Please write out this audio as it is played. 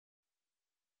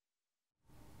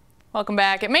Welcome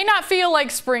back. It may not feel like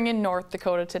spring in North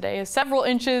Dakota today, as several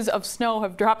inches of snow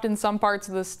have dropped in some parts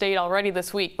of the state already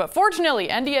this week. But fortunately,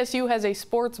 NDSU has a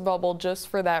sports bubble just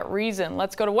for that reason.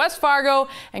 Let's go to West Fargo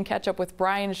and catch up with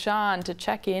Brian Shawn to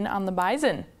check in on the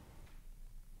Bison.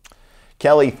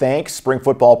 Kelly, thanks. Spring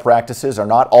football practices are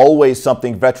not always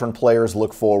something veteran players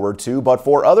look forward to, but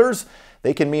for others,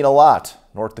 they can mean a lot.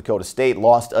 North Dakota State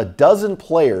lost a dozen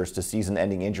players to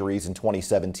season-ending injuries in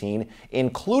 2017,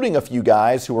 including a few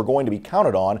guys who were going to be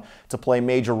counted on to play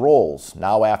major roles.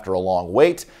 Now, after a long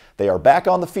wait, they are back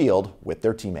on the field with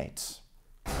their teammates.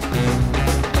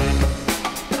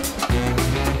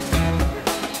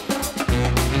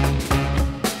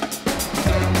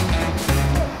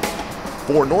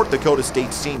 For North Dakota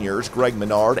State seniors Greg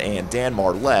Menard and Dan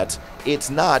Marlette, it's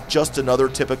not just another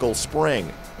typical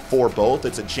spring. For both,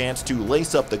 it's a chance to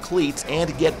lace up the cleats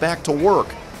and get back to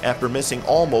work after missing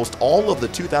almost all of the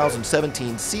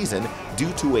 2017 season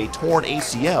due to a torn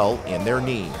ACL in their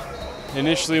knee.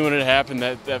 Initially when it happened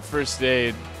that first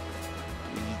day,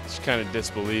 it's kind of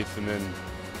disbelief, and then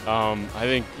I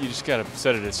think you just got to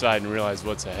set it aside and realize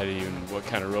what's ahead of you and what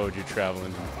kind of road you're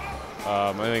traveling.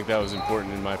 I think that was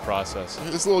important in my process.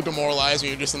 It's a little demoralizing.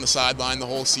 You're just on the sideline the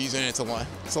whole season. It's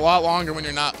a lot longer when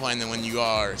you're not playing than when you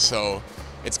are. So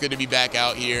it's good to be back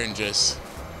out here and just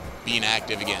being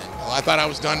active again. Well, I thought I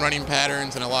was done running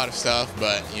patterns and a lot of stuff,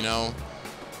 but you know,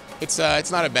 it's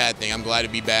not a bad thing. I'm glad to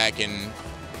be back, and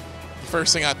the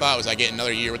first thing I thought was I get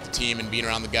another year with the team and being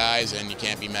around the guys, and you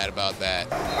can't be mad about that.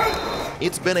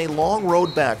 It's been a long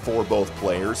road back for both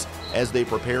players as they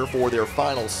prepare for their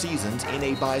final seasons in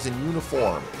a Bison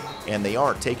uniform, and they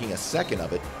aren't taking a second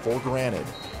of it for granted.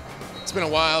 It's been a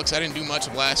while because I didn't do much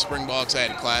of last spring ball because I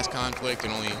had a class conflict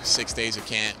and only 6 days of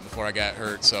camp before I got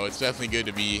hurt, so it's definitely good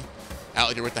to be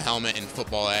out here with the helmet and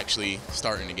football actually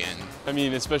starting again. I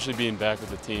mean, especially being back with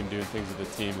the team, doing things with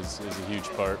the team is a huge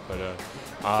part, but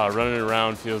running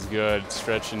around feels good,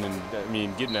 stretching, and I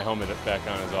mean, getting the helmet back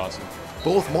on is awesome.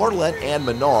 Both Marlette and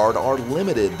Menard are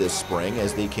limited this spring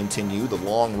as they continue the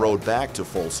long road back to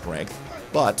full strength,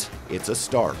 but it's a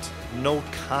start. No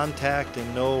contact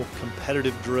and no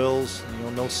competitive drills,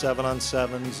 no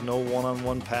 7-on-7s, no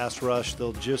one-on-one pass rush.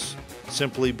 They'll just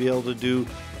simply be able to do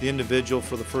the individual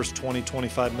for the first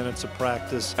 20-25 minutes of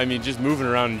practice. I mean, just moving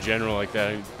around in general like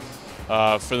that,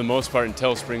 for the most part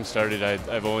until spring started,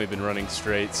 I've only been running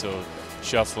straight, so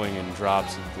shuffling and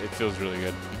drops, it feels really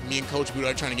good. Me and Coach Boot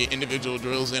are trying to get individual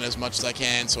drills in as much as I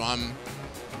can, so I'm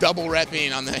double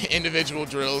repping on the individual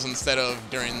drills instead of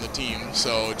during the team.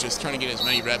 So just trying to get as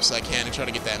many reps as I can and try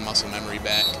to get that muscle memory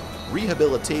back.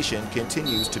 Rehabilitation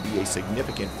continues to be a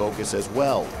significant focus as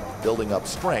well, building up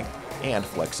strength and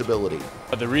flexibility.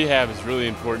 The rehab is really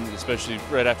important, especially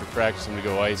right after practice. I'm going to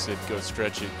go ice it, go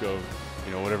stretch it, go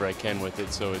whatever I can with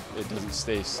it so it doesn't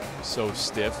stay so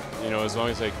stiff. As long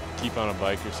as I keep on a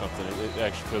bike or something, it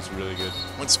actually feels really good.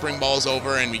 Once spring ball's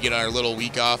over and we get our little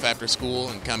week off after school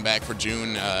and come back for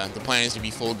June, the plan is to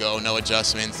be full go, no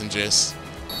adjustments, and just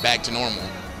back to normal.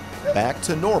 Back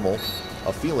to normal,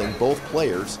 a feeling both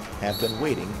players have been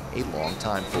waiting a long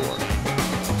time for.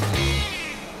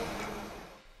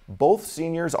 Both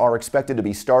seniors are expected to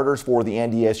be starters for the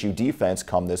NDSU defense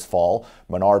come this fall.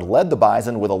 Menard led the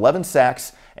Bison with 11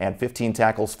 sacks and 15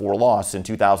 tackles for loss in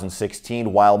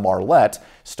 2016, while Marlette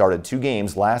started 2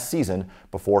 games last season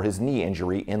before his knee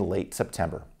injury in late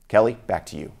September. Kelly, back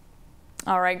to you.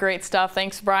 All right, great stuff.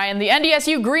 Thanks, Brian. The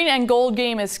NDSU Green and Gold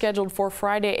game is scheduled for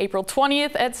Friday, April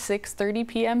 20th at 6:30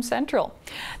 p.m. Central.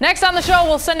 Next on the show,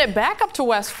 we'll send it back up to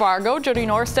West Fargo. Jody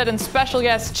Norstead and special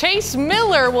guest Chase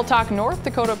Miller will talk North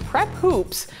Dakota prep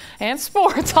hoops and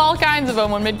sports, all kinds of them,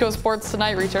 when Midco Sports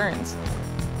Tonight returns.